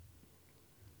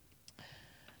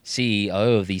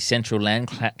CEO of the Central Land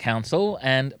Council,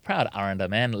 and proud R&R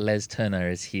man Les Turner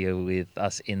is here with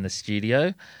us in the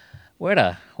studio.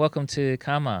 Werda, welcome to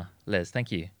CAAMA, Les.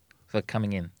 Thank you for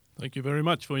coming in. Thank you very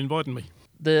much for inviting me.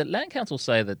 The Land Council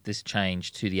say that this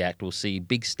change to the Act will see a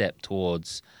big step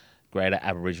towards greater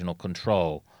Aboriginal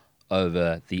control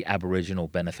over the Aboriginal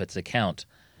benefits account.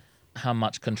 How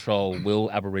much control will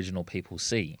Aboriginal people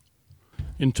see?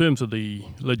 In terms of the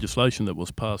legislation that was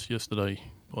passed yesterday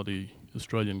by the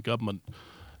Australian government,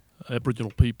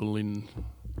 Aboriginal people in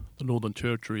the Northern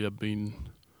Territory have been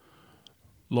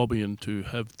lobbying to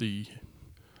have the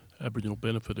Aboriginal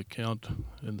benefit account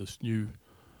and this new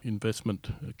investment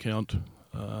account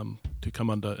to come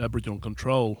under Aboriginal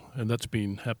control, and that's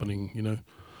been happening,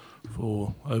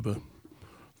 for over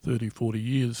 30, 40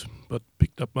 years, but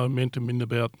picked up momentum in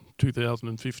about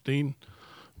 2015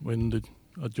 when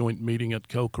a joint meeting at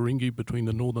Kalkaringi between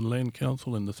the Northern Land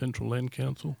Council and the Central Land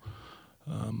Council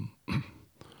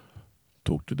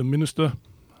talked to the Minister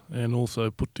and also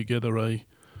put together a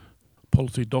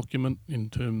policy document in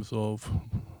terms of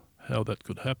how that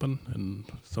could happen and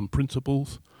some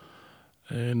principles.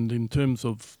 And in terms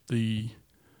of the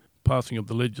passing of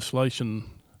the legislation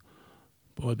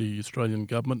by the Australian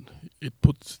government, it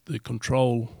puts the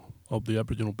control of the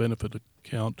Aboriginal benefit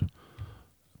account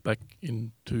back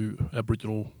into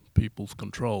Aboriginal people's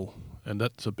control, and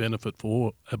that's a benefit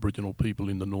for Aboriginal people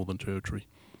in the Northern Territory.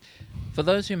 For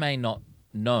those who may not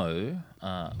know,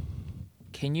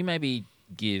 can you maybe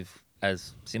give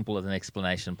as simple as an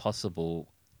explanation possible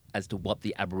as to what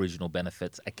the Aboriginal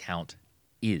benefits account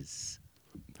is?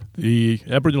 The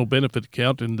Aboriginal benefit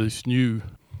account in this new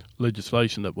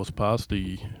legislation that was passed,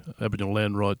 the Aboriginal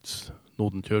Land Rights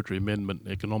Northern Territory Amendment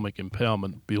Economic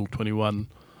Empowerment Bill 21,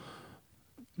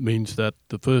 means that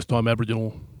the first time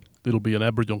it'll be an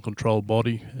Aboriginal controlled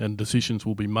body and decisions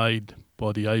will be made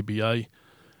by the ABA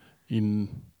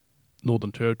in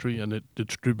Northern Territory, and it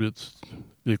distributes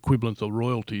the equivalent of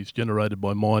royalties generated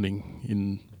by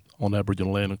mining on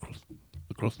Aboriginal land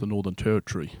across the Northern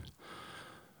Territory.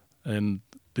 And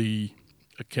the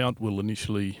account will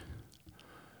initially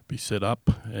be set up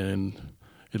and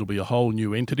it'll be a whole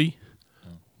new entity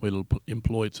where it'll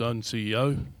employ its own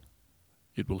CEO.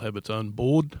 It will have its own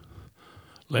board.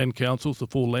 Land councils, the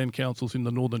 4 land councils in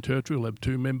the Northern Territory will have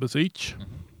 2 members each.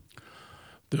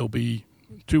 There'll be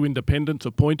 2 independents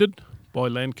appointed by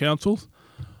land councils,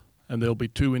 and there'll be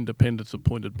 2 independents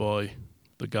appointed by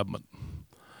the government.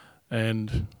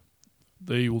 And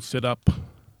they will set up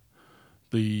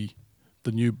the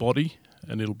new body,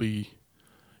 and it'll be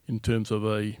in terms of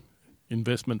a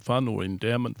investment fund or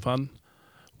endowment fund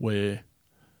where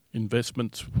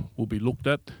investments will be looked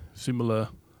at, similar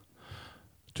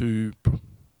to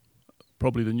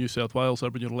probably the New South Wales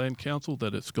Aboriginal Land Council,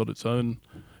 that it's got its own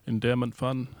endowment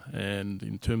fund, and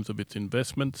in terms of its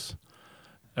investments,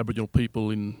 Aboriginal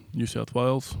people in New South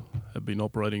Wales have been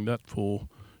operating that for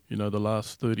the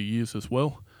last 30 years as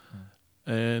well.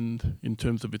 And in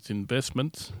terms of its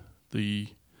investments, the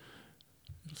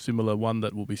similar one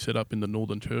that will be set up in the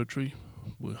Northern Territory,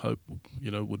 we hope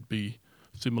would be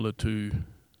similar to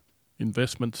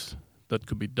investments that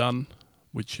could be done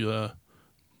which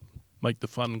make the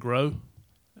fund grow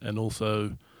and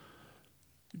also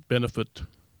benefit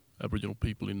Aboriginal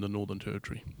people in the Northern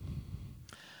Territory.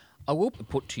 I will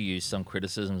put to you some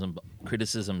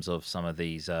criticisms of some of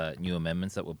these new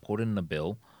amendments that were put in the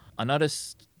bill. I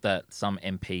noticed that some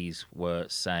MPs were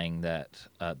saying that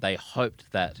they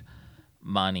hoped that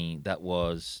money that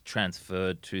was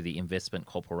transferred to the investment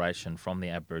corporation from the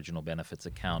Aboriginal benefits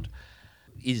account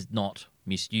is not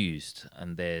misused,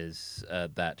 and there's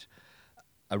that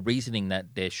a reasoning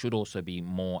that there should also be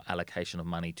more allocation of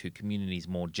money to communities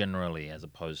more generally, as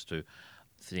opposed to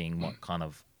seeing what kind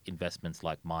of investments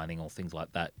like mining or things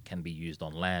like that can be used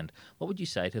on land. What would you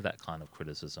say to that kind of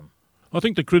criticism? I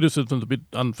think the criticism is a bit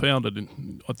unfounded.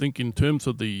 I think in terms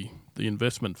of the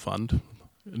investment fund,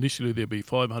 initially there'll be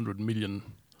 500 million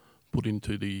put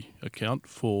into the account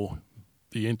for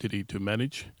the entity to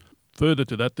manage. Further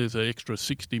to that, there's an extra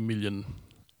 60 million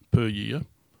per year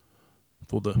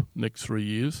for the next 3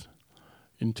 years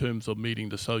in terms of meeting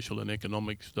the social and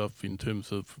economic stuff in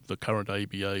terms of the current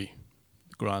ABA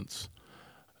grants.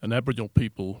 And Aboriginal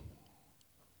people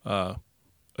are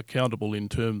accountable in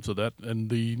terms of that, and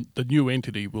the new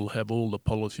entity will have all the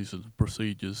policies and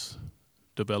procedures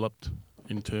developed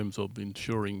in terms of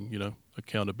ensuring,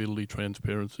 accountability,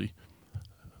 transparency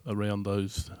around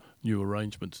those new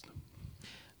arrangements.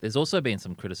 There's also been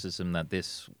some criticism that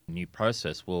this new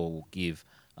process will give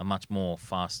a much more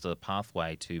faster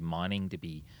pathway to mining to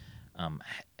be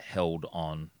held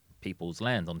on people's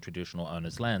lands, on traditional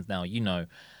owners' lands. Now,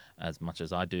 as much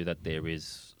as I do, that there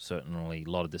is certainly a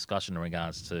lot of discussion in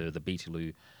regards to the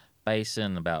Beetaloo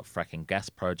Basin about fracking gas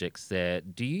projects there.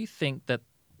 Do you think that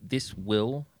this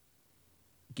will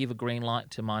give a green light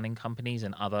to mining companies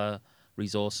and other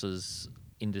resources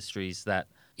industries that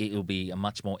it will be a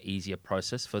much more easier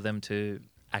process for them to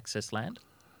access land?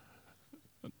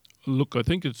 Look, I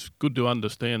think it's good to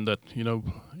understand that,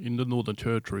 in the Northern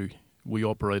Territory, we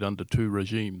operate under two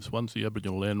regimes. One's the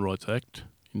Aboriginal Land Rights Act,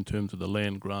 in terms of the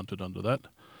land granted under that,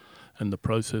 and the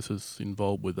processes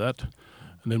involved with that.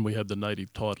 And then we have the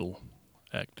Native Title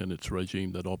Act and its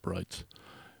regime that operates.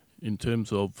 In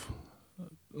terms of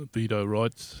veto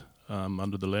rights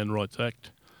under the Land Rights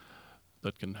Act,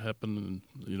 that can happen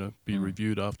and be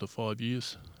reviewed after 5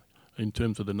 years. In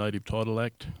terms of the Native Title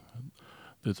Act,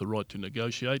 there's a right to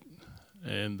negotiate,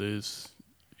 and there's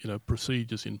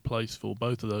procedures in place for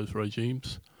both of those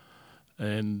regimes.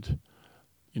 And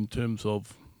in terms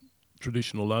of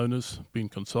traditional owners being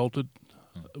consulted,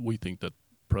 we think that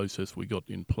process we got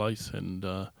in place and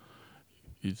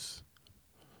is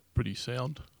pretty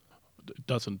sound. It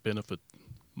doesn't benefit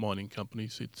mining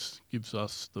companies. It gives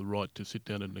us the right to sit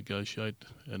down and negotiate,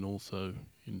 and also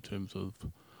in terms of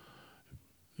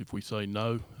if we say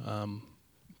no,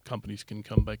 companies can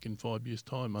come back in 5 years'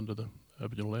 time under the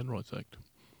Aboriginal Land Rights Act.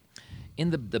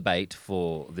 In the debate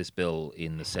for this bill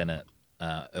in the Senate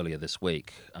earlier this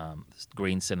week,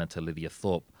 Green Senator Lydia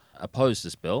Thorpe opposed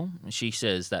this bill. She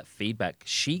says that feedback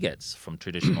she gets from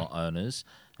traditional owners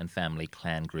and family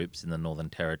clan groups in the Northern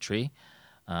Territory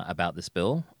about this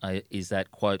bill is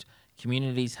that, quote,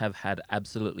 communities have had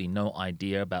absolutely no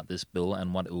idea about this bill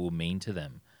and what it will mean to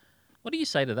them. What do you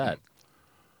say to that?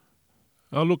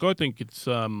 Look, I think it's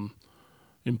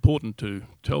important to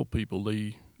tell people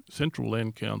the Central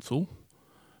Land Council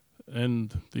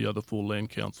and the other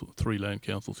three land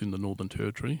councils in the Northern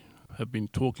Territory have been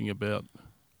talking about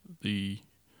the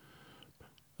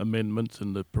amendments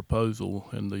and the proposal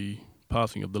and the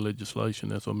passing of the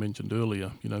legislation, as I mentioned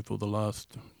earlier, for the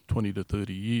last 20 to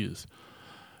 30 years.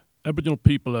 Aboriginal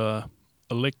people are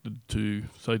elected to,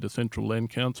 say, the Central Land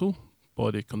Council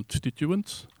by their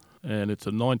constituents, and it's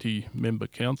a 90-member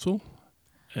council,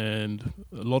 and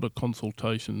a lot of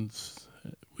consultations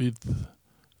with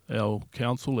our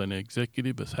council and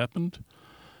executive has happened,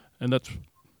 and that's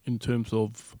in terms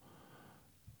of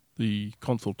the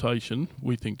consultation.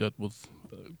 We think that was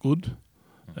good,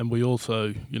 and we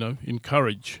also,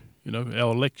 encourage,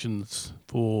 our elections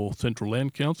for Central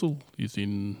Land Council is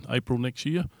in April next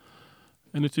year,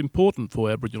 and it's important for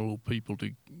Aboriginal people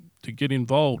to get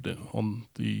involved on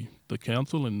the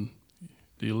council and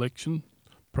the election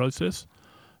process,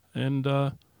 and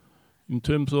in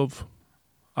terms of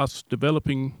us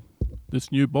developing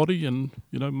this new body and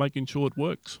making sure it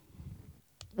works.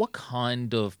 What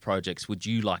kind of projects would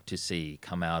you like to see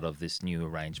come out of this new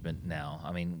arrangement now?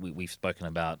 I mean, we've spoken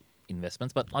about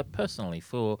investments, but personally,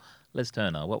 for Les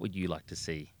Turner, what would you like to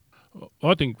see?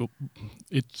 I think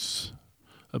it's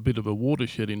a bit of a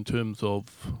watershed in terms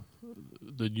of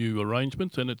the new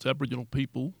arrangements, and it's Aboriginal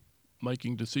people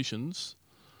making decisions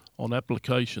on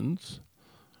applications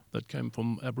that came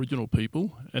from Aboriginal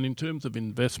people. And in terms of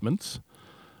investments,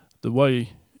 the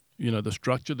way, the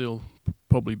structure, there'll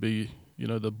probably be,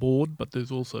 the board, but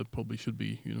there's also probably should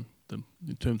be, in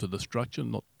terms of the structure,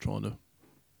 not trying to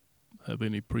have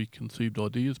any preconceived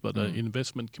ideas, but an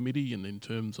investment committee, and in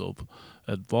terms of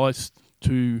advice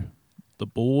to the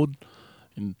board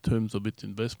in terms of its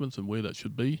investments and where that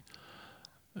should be.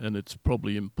 And it's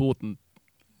probably important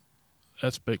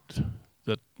aspect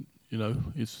that,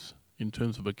 is in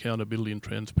terms of accountability and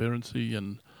transparency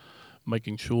and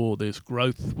making sure there's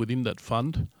growth within that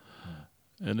fund.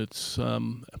 And it's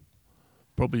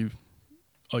probably,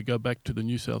 I go back to the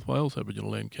New South Wales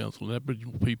Aboriginal Land Council and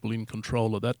Aboriginal people in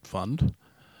control of that fund,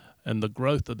 and the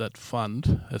growth of that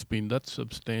fund has been that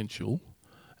substantial,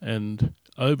 and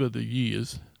over the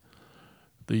years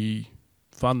the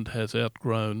fund has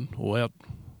outgrown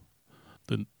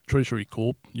the Treasury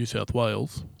Corp, New South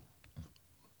Wales,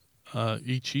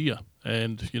 each year.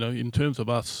 And, in terms of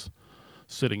us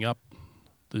setting up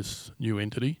this new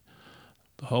entity,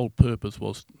 the whole purpose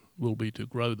will be to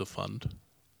grow the fund.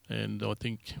 And I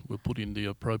think we'll put in the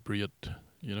appropriate,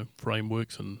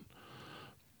 frameworks and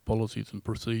policies and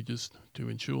procedures to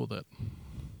ensure that.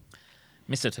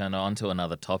 Mr. Turner, on to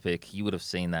another topic. You would have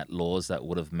seen that laws that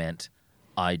would have meant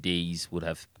IDs would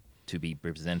have to be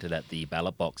presented at the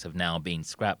ballot box have now been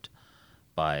scrapped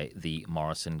by the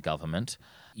Morrison government.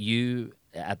 You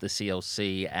at the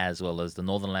CLC, as well as the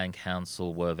Northern Land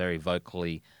Council, were very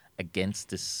vocally against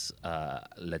this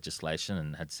legislation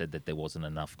and had said that there wasn't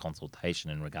enough consultation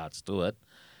in regards to it.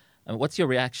 And what's your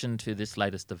reaction to this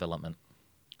latest development?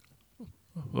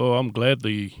 Well, I'm glad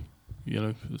the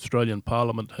Australian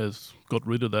Parliament has got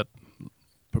rid of that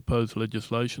proposed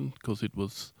legislation, because it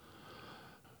was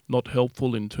not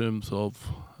helpful in terms of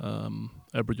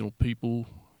Aboriginal people,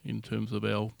 in terms of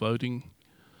our voting,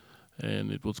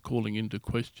 and it was calling into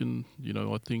question.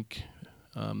 I think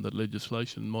that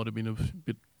legislation might have been a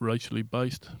bit racially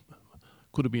based.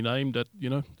 Could have been aimed at,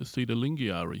 the Cedar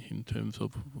Lingiari, in terms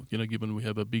of, given we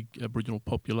have a big Aboriginal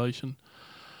population.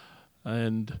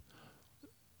 And,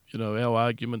 our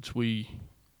arguments, we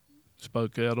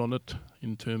spoke out on it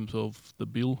in terms of the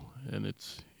bill and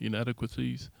its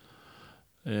inadequacies.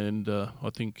 And I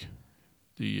think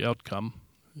the outcome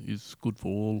is good for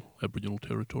all Aboriginal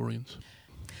Territorians.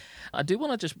 I do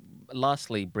want to just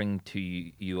lastly bring to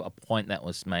you a point that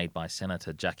was made by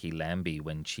Senator Jackie Lambie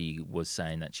when she was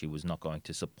saying that she was not going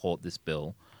to support this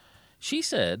bill. She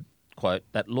said, quote,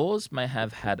 that laws may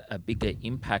have had a bigger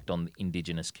impact on the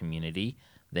Indigenous community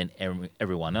than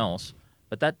everyone else,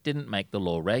 but that didn't make the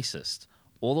law racist.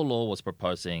 All the law was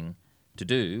proposing to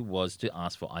do was to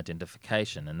ask for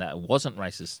identification, and that it wasn't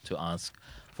racist to ask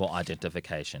for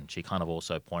identification. She kind of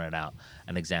also pointed out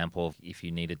an example of if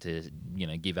you needed to,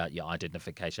 give out your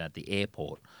identification at the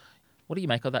airport. What do you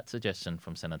make of that suggestion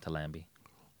from Senator Lambie?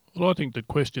 Well, I think the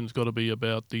question's got to be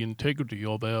about the integrity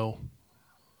of our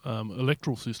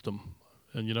electoral system.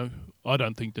 And, I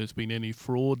don't think there's been any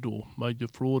fraud or major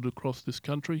fraud across this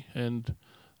country, and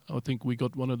I think we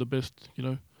got one of the best,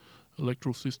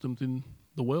 electoral systems in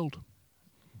the world.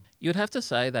 You'd have to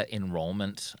say that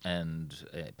enrolment and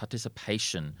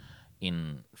participation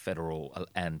in federal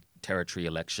and territory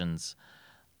elections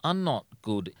are not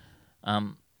good.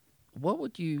 What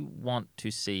would you want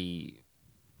to see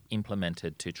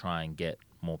implemented to try and get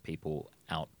more people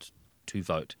out to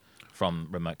vote from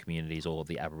remote communities or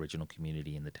the Aboriginal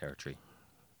community in the territory?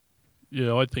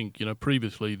 Yeah, I think,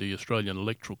 previously the Australian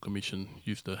Electoral Commission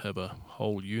used to have a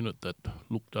whole unit that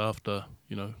looked after,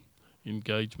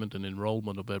 engagement and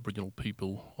enrolment of Aboriginal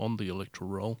people on the electoral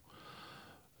roll.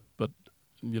 But,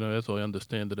 as I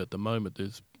understand it at the moment,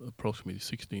 there's approximately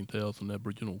 16,000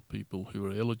 Aboriginal people who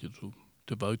are eligible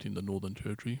to vote in the Northern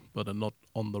Territory but are not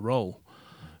on the roll.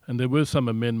 And there were some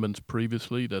amendments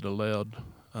previously that allowed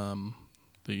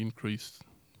the increase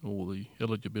or the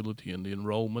eligibility and the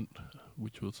enrolment,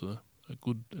 which was a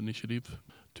good initiative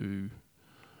to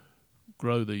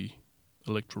grow the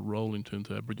electoral roll in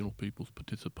terms of Aboriginal people's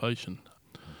participation.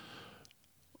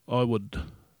 I would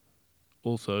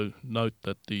also note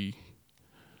that the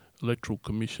Electoral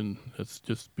Commission has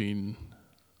just been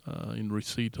in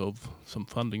receipt of some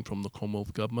funding from the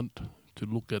Commonwealth Government to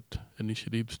look at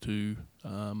initiatives to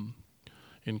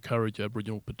encourage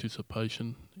Aboriginal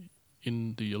participation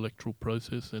in the electoral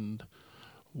process, and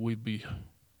we'd be,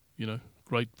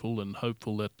 grateful and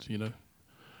hopeful that,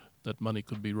 that money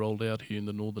could be rolled out here in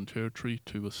the Northern Territory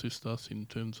to assist us in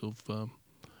terms of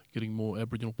getting more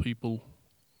Aboriginal people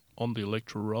on the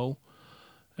electoral roll.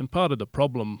 And part of the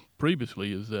problem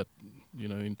previously is that,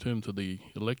 in terms of the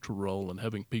electoral roll and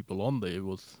having people on there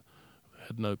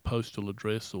had no postal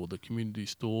address or the community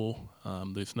store.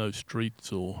 There's no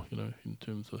streets or, in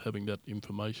terms of having that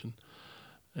information.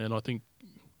 And I think,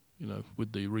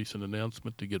 with the recent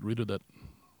announcement to get rid of that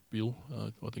bill,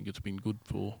 I think it's been good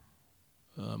for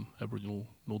Aboriginal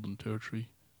Northern Territory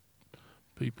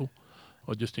people.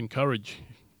 I just encourage,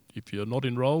 if you're not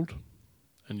enrolled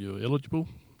and you're eligible,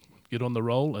 get on the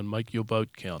roll and make your vote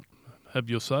count. Have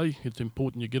your say. It's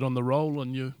important you get on the roll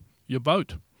and you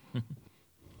vote.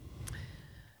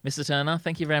 Mr. Turner,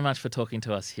 thank you very much for talking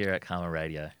to us here at CAAMA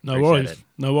Radio. No Appreciate worries. it.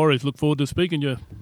 No worries. Look forward to speaking to you.